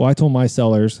 She's like, well, I told my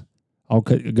sellers I'll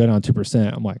go down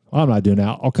 2%. I'm like, well, I'm not doing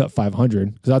that. I'll cut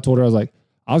 500. Because I told her, I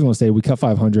was going to say we cut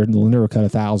 500 and the lender will cut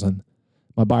 1,000.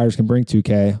 My buyers can bring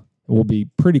 2K. It will be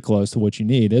pretty close to what you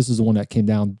need. This is the one that came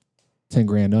down 10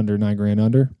 grand under, 9 grand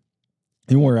under.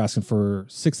 And we were asking for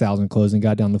 6,000 closing,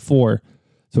 got down to 4.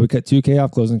 So we cut 2K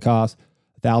off closing costs,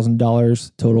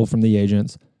 $1,000 total from the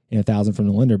agents, and 1,000 from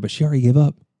the lender. But she already gave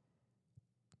up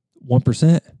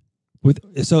 1%.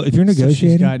 So if you're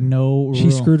negotiating,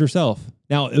 she screwed herself.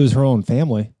 Now it was her own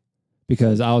family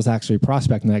because I was actually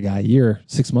prospecting that guy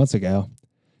 6 months ago,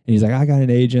 and he's like, I got an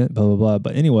agent, blah blah blah.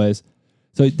 But anyways,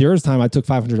 so there was time I took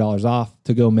 $500 off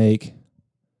to go make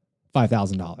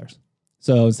 $5,000.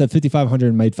 So instead of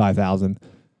 $5,500, made $5,000.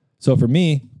 So for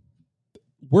me,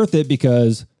 worth it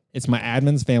because it's my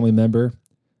admin's family member.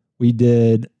 We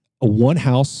did a one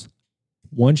house,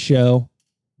 one show,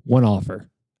 one offer.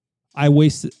 I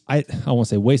won't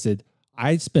say wasted.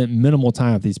 I spent minimal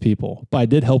time with these people, but I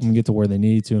did help them get to where they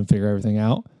needed to and figure everything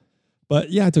out. But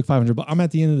yeah, I took $500. But I'm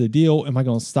at the end of the deal. Am I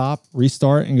going to stop,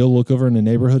 restart, and go look over in the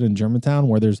neighborhood in Germantown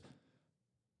where there's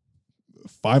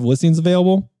 5 listings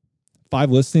available,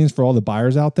 5 listings for all the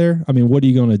buyers out there? I mean, what are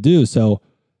you going to do? So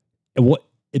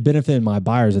it benefited my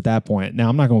buyers at that point. Now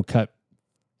I'm not going to cut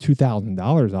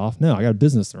 $2,000 off. No, I got a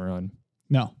business to run.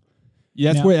 No.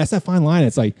 Yeah, that's that fine line.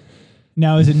 It's like,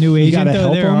 now, as a new agent,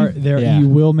 you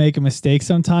will make a mistake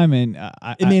sometime, and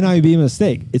it may not be a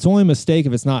mistake. It's only a mistake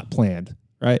if it's not planned,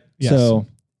 right? Yes. So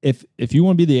if you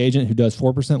want to be the agent who does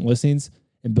 4% listings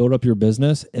and build up your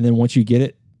business, and then once you get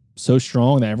it so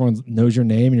strong that everyone knows your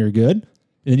name and you're good, and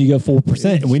then you go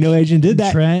 4%, and we know agent did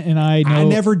that. Trent and I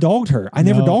never dogged her. I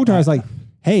was like,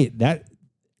 hey, that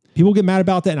people get mad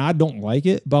about that, and I don't like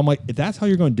it. But I'm like, if that's how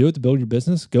you're going to do it to build your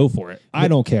business, go for it. I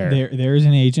don't care. There's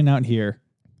an agent out here.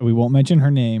 We won't mention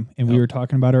her name, and we were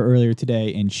talking about her earlier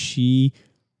today, and she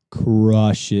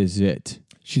crushes it.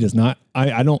 She does not.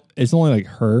 I don't. It's only like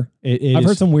her. I've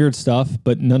heard some weird stuff,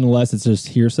 but nonetheless, it's just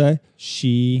hearsay.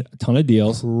 She a ton of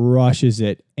deals crushes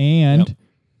it, and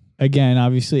again,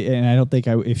 obviously, and I don't think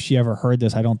if she ever heard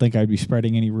this, I don't think I'd be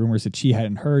spreading any rumors that she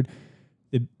hadn't heard.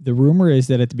 The rumor is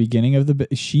that at the beginning of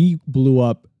she blew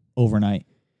up overnight.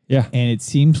 Yeah, and it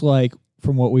seems like,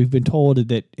 from what we've been told,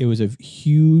 that it was a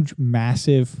huge,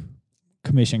 massive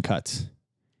commission cuts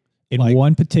in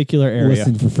one particular area.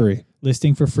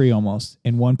 Listing for free almost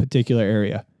in one particular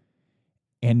area.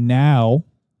 And now,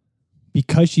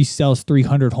 because she sells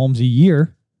 300 homes a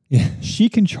year, she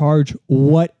can charge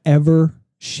whatever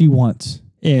she wants.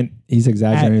 And he's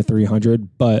exaggerating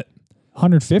 300, but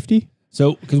 150.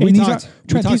 so because And we these talked, are- we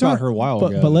Trent, talked these about aren't- her a while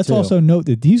But, ago. but let's too. also note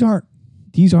that these aren't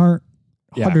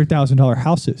Yeah. $100,000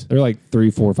 houses. They're like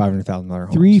 $300,000, $500,000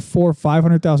 homes.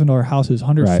 $500,000 houses,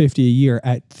 150 a year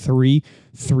at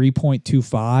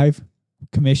 3.25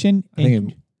 commission. I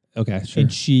think okay, sure.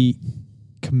 And she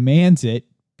commands it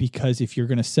because if you're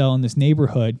going to sell in this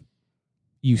neighborhood,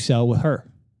 you sell with her.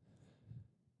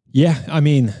 Yeah, I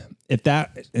mean, if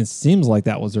that it seems like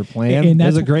that was her plan. And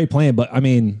That's that's a great plan, but I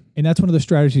mean, And that's one of the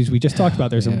strategies we just talked about.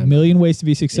 There's a Man. million ways to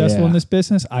be successful in Yeah. this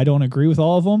business. I don't agree with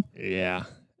all of them. yeah.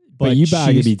 But But you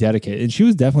gotta she's- be dedicated. And she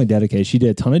was definitely dedicated. She did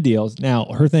a ton of deals. Now,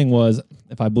 her thing was,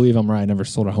 if I believe I'm right, I never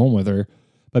sold a home with her.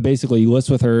 But basically, you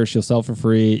list with her, she'll sell for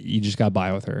free. You just got to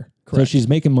buy with her. So Correct. she's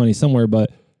making money somewhere,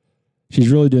 but she's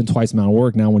really doing twice the amount of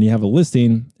work. Now, when you have a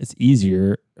listing, it's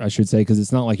easier, I should say, because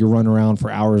it's not like you're running around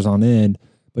for hours on end.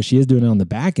 But she is doing it on the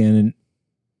back end. And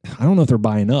I don't know if they're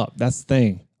buying up. That's the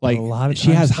thing. Like, A lot of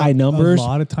she has times- high numbers. A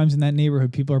lot of times in that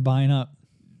neighborhood, people are buying up.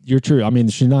 You're true. I mean,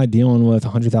 she's not dealing with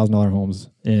 $100,000 homes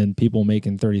and people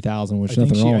making 30,000, which I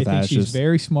nothing think, wrong I with think that. It's she's just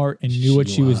very smart and knew what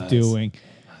she was was. doing.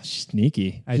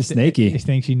 sneaky. I Just thi- snaky. I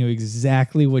think she knew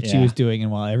exactly what she Yeah. was doing.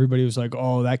 And while everybody was like,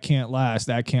 oh, that can't last,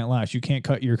 you can't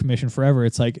cut your commission forever.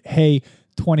 It's like, hey,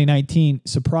 2019,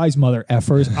 surprise mother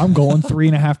effers, I'm going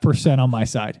 3.5% on my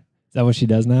side. Is that what she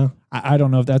does now? I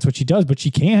don't know if that's what she does, but she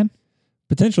can.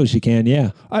 Potentially she can, yeah.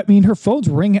 I mean, her phone's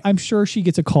ringing. I'm sure she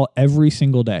gets a call every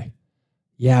single day.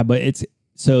 Yeah, but it's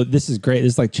so this is great.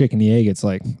 This is like chicken and the egg. It's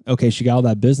like, okay, she got all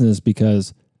that business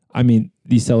because I mean,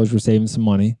 these sellers were saving some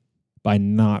money by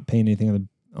not paying anything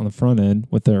on the front end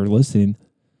with their listing.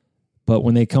 But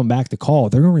when they come back to call,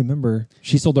 they're gonna remember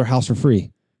she sold their house for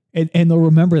free. And they'll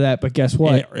remember that, but guess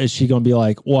what? And is she gonna be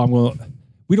like, well,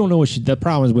 we don't know what the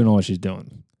problem is we don't know what she's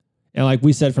doing. And like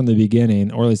we said from the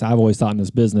beginning, or at least I've always thought in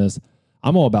this business,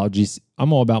 I'm all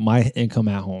about my income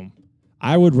at home.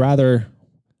 I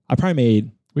probably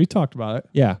made, We talked about it.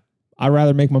 yeah, I'd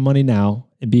rather make my money now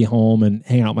and be home and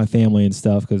hang out with my family and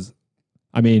stuff. Cause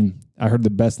I mean, I heard the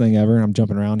best thing ever, and I'm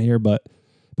jumping around here, but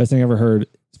best thing I ever heard,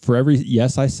 for every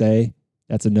yes I say,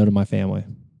 that's a no to my family.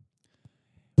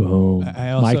 Boom.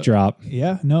 I also- Mic drop.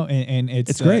 Yeah, no, and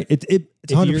it's It's great. It's if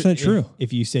 100% you're- true.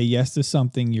 If you say yes to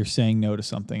something, you're saying no to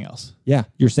something else. Yeah.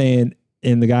 You're saying,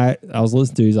 and the guy I was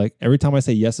listening to, he's like, every time I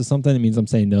say yes to something, it means I'm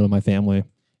saying no to my family.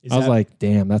 I was like,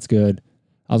 damn, that's good.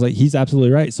 I was like, he's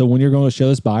absolutely right. So when you're going to show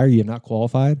this buyer, you have not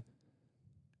qualified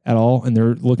at all, and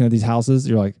they're looking at these houses,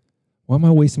 you're like, why am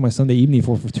I wasting my Sunday evening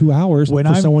for 2 hours When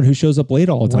for I'm- someone who shows up late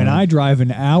all the time? when I drive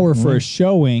an hour for a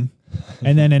showing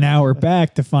and then an hour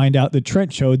back to find out that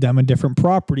Trent showed them a different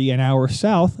property an hour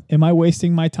south, am I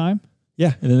wasting my time?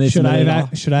 yeah, and then they Should I submit have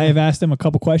it off, should I have asked them a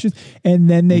couple questions and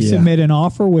then they Yeah. submit an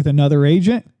offer with another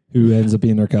agent who ends up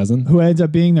being their cousin. who ends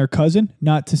up being their cousin?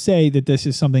 Not to say that this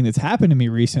is something that's happened to me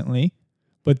recently,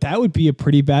 but that would be a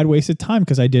pretty bad waste of time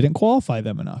because I didn't qualify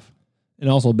them enough. And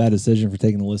also a bad decision for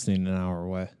taking the listing an hour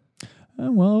away.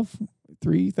 Well,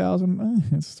 $3,000.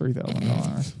 It's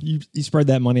 $3,000. You spread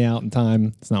that money out in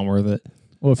time, it's not worth it.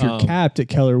 Well, if you're Um, capped at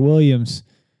Keller Williams,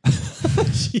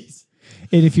 Jeez.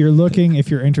 and if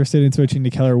you're interested in switching to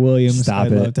Keller Williams, Stop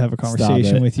I'd it. love to have a Stop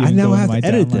conversation it. with you. I and now go into have my to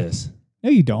edit downline. this. No,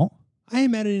 you don't. I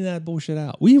am editing that bullshit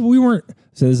out. We weren't.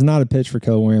 So this is not a pitch for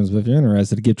Keller Williams, but if you're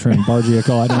interested, give Trent Bargy a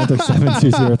call at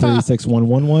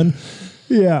 937-203-6111.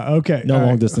 Yeah. Okay. No All long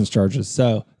right. distance charges.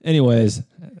 So, anyways,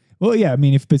 Well, yeah. I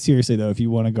mean, but seriously though, if you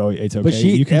want to go, it's okay. but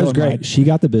you can that go was in my- great. She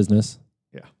got the business.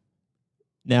 Yeah.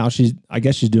 Now I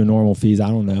guess she's doing normal fees. I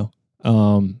don't know. But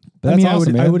I mean, that's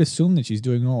awesome, I man. would assume that she's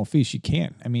doing normal fees. She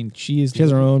can't. I mean, she is. She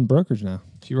has her own brokerage now.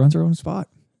 She runs her own spot.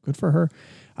 Good for her.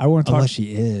 I want to talk. Unless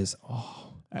she is.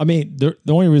 Oh, I mean, the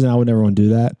only reason I would never want to do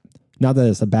that, not that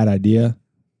it's a bad idea,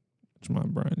 which my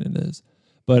brain it is,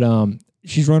 but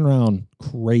she's running around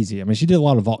crazy. I mean, she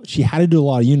had to do a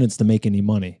lot of units to make any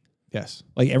money. Yes.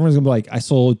 Like everyone's gonna be like, I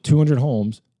sold 200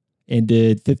 homes and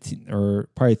did 15 or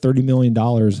probably $30 million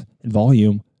in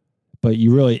volume. But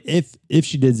you really, if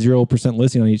she did 0%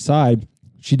 listing on each side,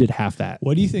 she did half that.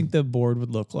 What do you think the board would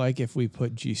look like if we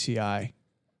put GCI,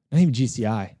 Not even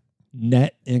GCI,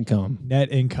 net income.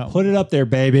 net income? Put it up there,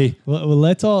 baby. Well,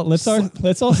 let's all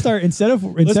start instead of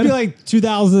Let's be like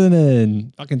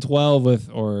 2012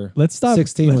 let's stop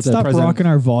 16 let's with the stop president. rocking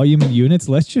our volume in units.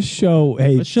 Let's just show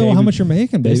Let's show how David, much you're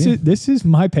making, baby. this is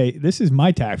my pay. This is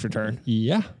my tax return.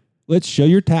 Yeah. Let's show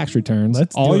your tax returns,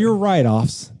 Let's do all it. your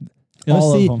write-offs. And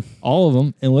All of let's see them. all of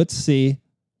them, and let's see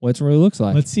what it really looks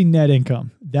like. Let's see net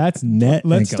income. That's Net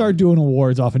Let's income. start doing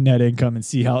awards off of net income and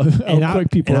see how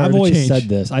quick people and are I've to always change. said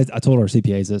this. I told our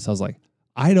CPAs this. I was like,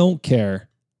 I don't care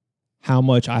how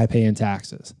much I pay in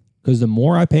taxes. because the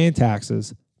more I pay in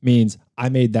taxes means I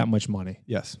made that much money.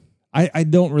 Yes. I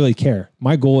don't really care.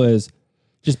 My goal is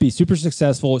just be super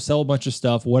successful, sell a bunch of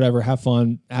stuff, whatever, have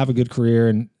fun, have a good career,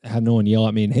 and have no one yell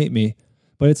at me and hate me.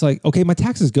 But it's like, okay, my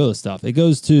taxes go to stuff. It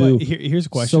goes to here's a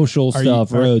question. Social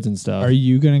stuff, roads and stuff. Are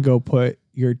you going to go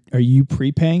are you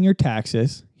prepaying your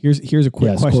taxes? Here's a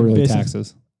quick question. Quarterly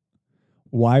taxes.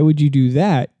 Why would you do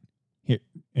that? Here,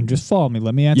 and just follow me.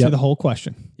 Let me answer the whole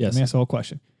question. Yes. Let me answer the whole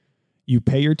question. You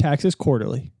pay your taxes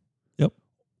quarterly. Yep.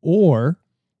 Or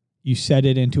you set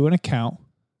it into an account,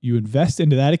 you invest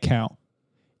into that account,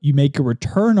 you make a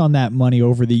return on that money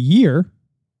over the year,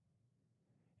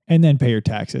 and then pay your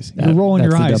taxes. You're rolling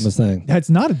your eyes. That's the dumbest thing. That's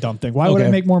not a dumb thing. Why would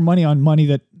I make more money on money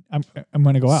that I'm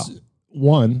going to go out?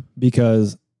 One,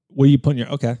 because what are you putting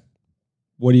what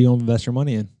are you going to invest your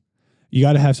money in? You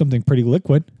got to have something pretty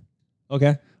liquid.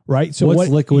 Okay. Right? So what's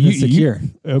liquid and secure?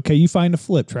 You find a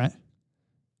flip, Trent.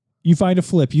 You find a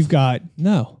flip. You've got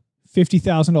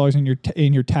 $50,000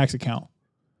 in your tax account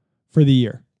for the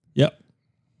year. Yep.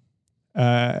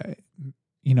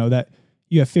 You know that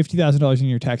you have $50,000 in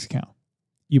your tax account.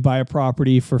 You buy a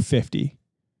property for 50.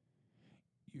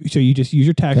 So you just use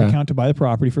your tax account to buy the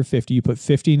property for 50. You put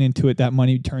 15 into it. That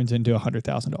money turns into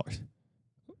 $100,000.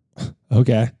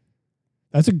 Okay.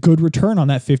 That's a good return on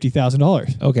that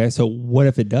 $50,000. Okay. So what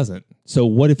if it doesn't? So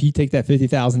what if you take that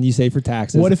 $50,000 you save for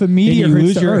taxes? What if a meteor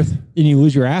hits the earth and you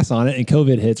lose your ass on it and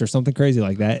COVID hits or something crazy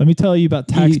like that? Let me tell you about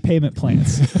tax payment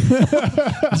plans.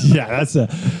 Yeah,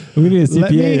 we need a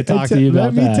CPA to talk to you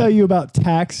about that. Let me tell you about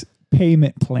tax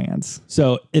payment plans.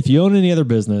 So if you own any other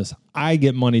business, I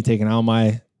get money taken out of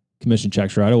my commission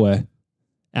checks right away.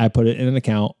 I put it in an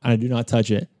account and I do not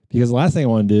touch it because the last thing I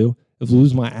want to do is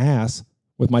lose my ass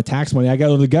with my tax money. I got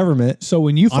to the government. So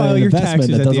when you file your taxes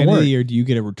at the end of the year, do you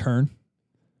get a return?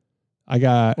 I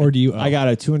got a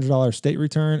 $200 state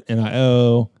return and I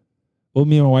owe,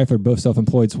 me and my wife are both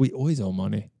self-employed. So we always owe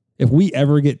money. If we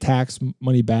ever get tax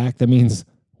money back, that means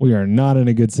we are not in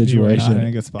a good situation. You are not in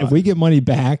a good spot. If we get money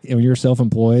back and you're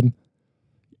self-employed,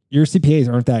 your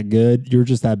CPAs aren't that good. You're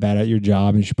just that bad at your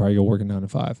job and you should probably go working 9 to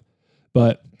 5.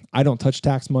 But I don't touch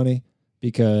tax money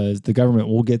because the government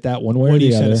will get that one way or the other. What do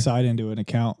you set aside into an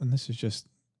account? And this is just...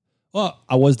 Well,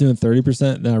 I was doing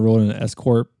 30%, then I rolled in an S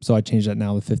Corp, so I changed that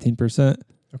now to 15%.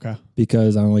 Okay.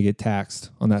 Because I only get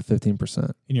taxed on that 15%.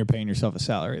 And you're paying yourself a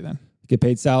salary then? Get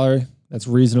paid salary. That's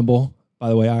reasonable. By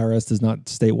the way, IRS does not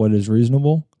state what is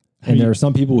reasonable. And there are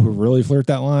some people who really flirt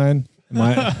that line.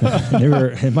 My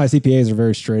CPAs are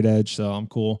very straight edge, so I'm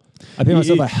cool. I pay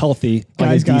myself a healthy,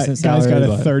 decent salary. Guy's got a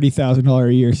 $30,000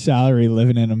 a year salary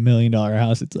living in $1 million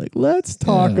house. It's like, let's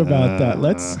talk about that.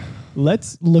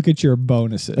 Let's look at your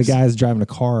bonuses. The guy's driving a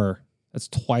car that's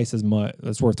twice as much.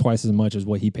 That's worth twice as much as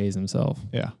what he pays himself.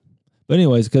 Yeah. But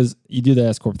anyways, because you do the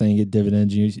S Corp thing, you get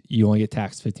dividends. You only get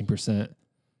taxed 15%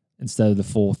 instead of the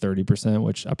full 30%,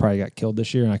 which I probably got killed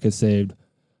this year, and I could have saved,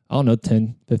 I don't know,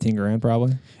 10, 15 grand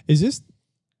probably. Is this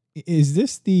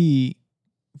the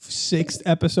 6th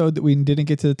episode that we didn't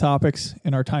get to the topics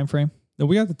in our time frame? No,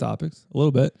 we got the topics a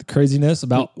little bit. The craziness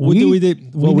about what we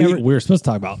were supposed to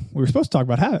talk about. We were supposed to talk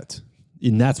about habits,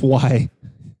 and that's why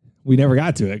we never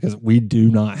got to it because we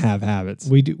do not have habits.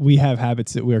 We have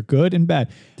habits that we are good and bad.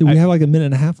 Dude, we have like a minute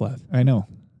and a half left. I know.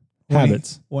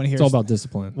 Habits. It's all about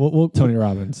discipline. Tony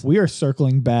Robbins. We are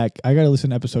circling back. I got to listen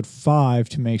to episode 5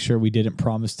 to make sure we didn't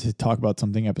promise to talk about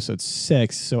something episode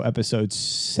 6. So episode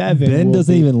 7. Ben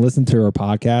doesn't even listen to our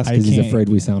podcast because he's afraid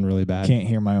we sound really bad. Can't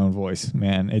hear my own voice,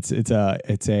 man. It's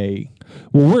a.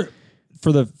 Well,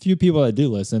 for the few people that do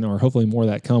listen, or hopefully more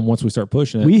that come once we start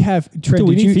pushing it. We have. Trent,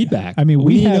 we need feedback. I mean,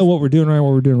 we need to know what we're doing right,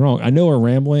 what we're doing wrong. I know we're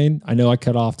rambling. I know I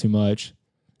cut off too much.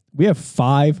 We have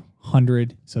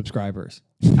 500 subscribers.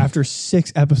 After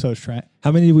 6 episodes, Trent.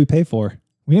 How many did we pay for?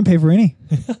 We didn't pay for any.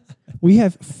 We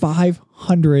have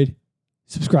 500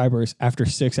 subscribers after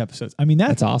 6 episodes. I mean,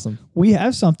 that's awesome. We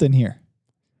have something here.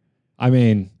 I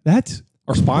mean, that's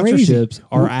our sponsorships.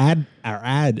 Our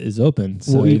ad is open.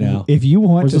 So if you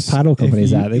want, where's those title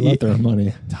companies at? They love their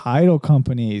money. Title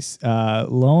companies,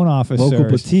 loan officers,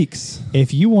 local boutiques.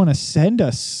 If you want to send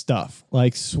us stuff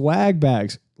like swag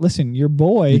bags, listen, your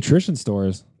boy, nutrition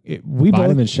stores.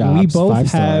 Vitamin shops. We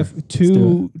both have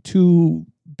two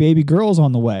baby girls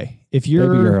on the way. If you're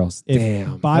baby girls,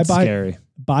 that's scary.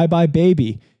 Bye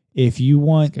baby. If you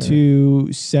want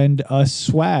to send us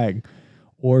swag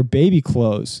or baby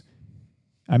clothes,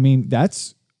 I mean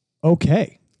that's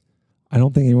okay. I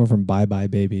don't think anyone from Bye Bye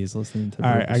Baby is listening to.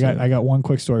 All right, I got one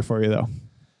quick story for you though.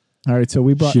 All right, so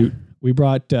we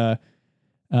brought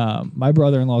my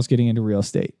brother-in-law is getting into real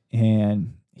estate,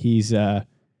 and he's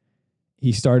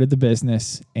he started the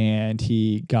business and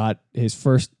he got his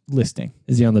first listing.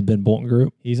 Is he on the Ben Bolton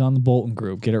group? He's on the Bolton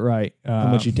group. Get it right. How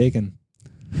much you taking?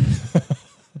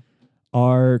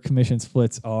 Our commission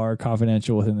splits are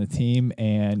confidential within the team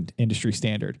and industry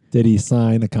standard. Did he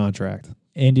sign a contract?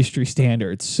 Industry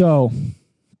standard. So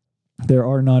there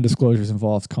are non-disclosures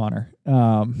involved, Connor.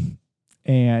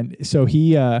 And so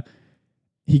he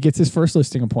gets his first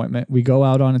listing appointment. We go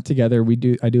out on it together.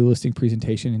 I do a listing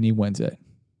presentation and he wins it.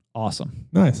 Awesome.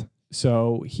 Nice.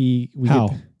 So How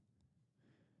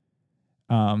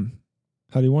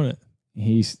do you want it?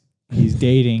 He's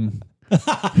dating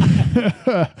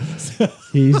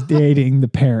he's dating the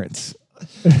parents.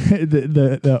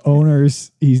 the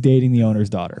owners, he's dating the owner's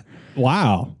daughter.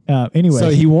 Wow. Anyway, So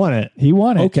he won it. he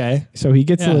won it. Okay. So he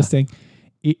gets the listing.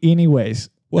 Anyways,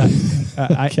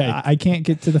 Okay. I can't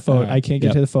get to the photo. Right. I can't get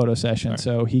Yep. to the photo session. Right.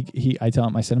 So I tell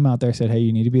him, I sent him out there. I said, hey,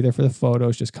 you need to be there for the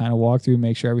photos. Just kind of walk through,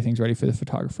 make sure everything's ready for the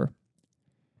photographer.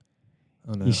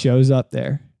 Oh, no. He shows up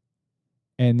there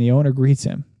and the owner greets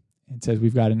him and says,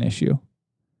 we've got an issue.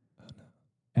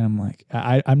 And I'm like,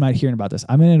 I'm not hearing about this.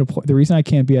 I'm in an appointment. The reason I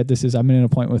can't be at this is I'm in an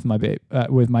appointment with my babe,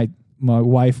 with my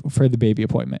wife for the baby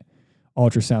appointment,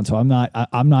 ultrasound. So I'm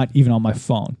not even on my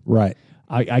phone. Right.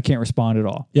 I can't respond at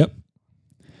all. Yep.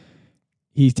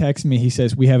 He texts me. He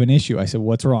says, we have an issue. I said,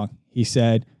 what's wrong? He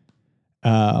said,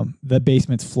 the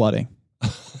basement's flooding.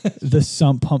 The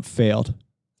sump pump failed.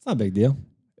 It's not a big deal.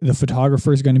 The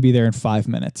photographer is going to be there in 5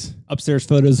 minutes. Upstairs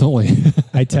photos only.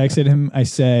 I texted him. I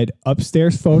said,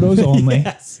 upstairs photos only.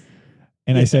 Yes.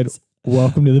 And I said,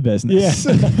 welcome to the business.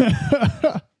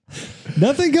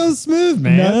 Nothing goes smooth,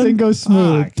 man. Nothing goes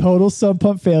smooth. Fuck. Total sump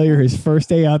pump failure. His first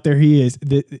day out there,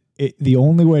 the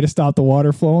only way to stop the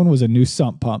water flowing was a new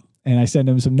sump pump. And I sent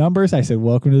him some numbers. I said,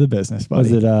 welcome to the business,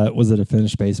 buddy. Was it a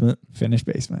finished basement? Finished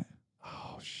basement.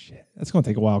 Oh shit. That's gonna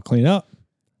take a while to clean up.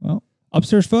 Well,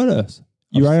 Upstairs photos.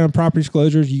 You write on property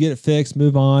disclosures, you get it fixed,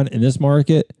 move on. In this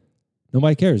market,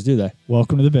 nobody cares, do they?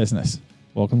 welcome to the business.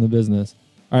 Welcome to business.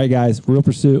 All right, guys. Real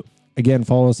Pursuit. Again,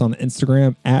 follow us on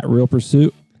Instagram at Real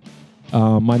Pursuit.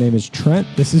 My name is Trent.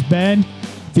 This is Ben.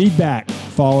 Feedback,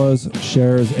 follows,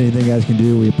 shares, anything you guys can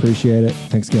do. We appreciate it.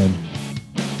 Thanks again.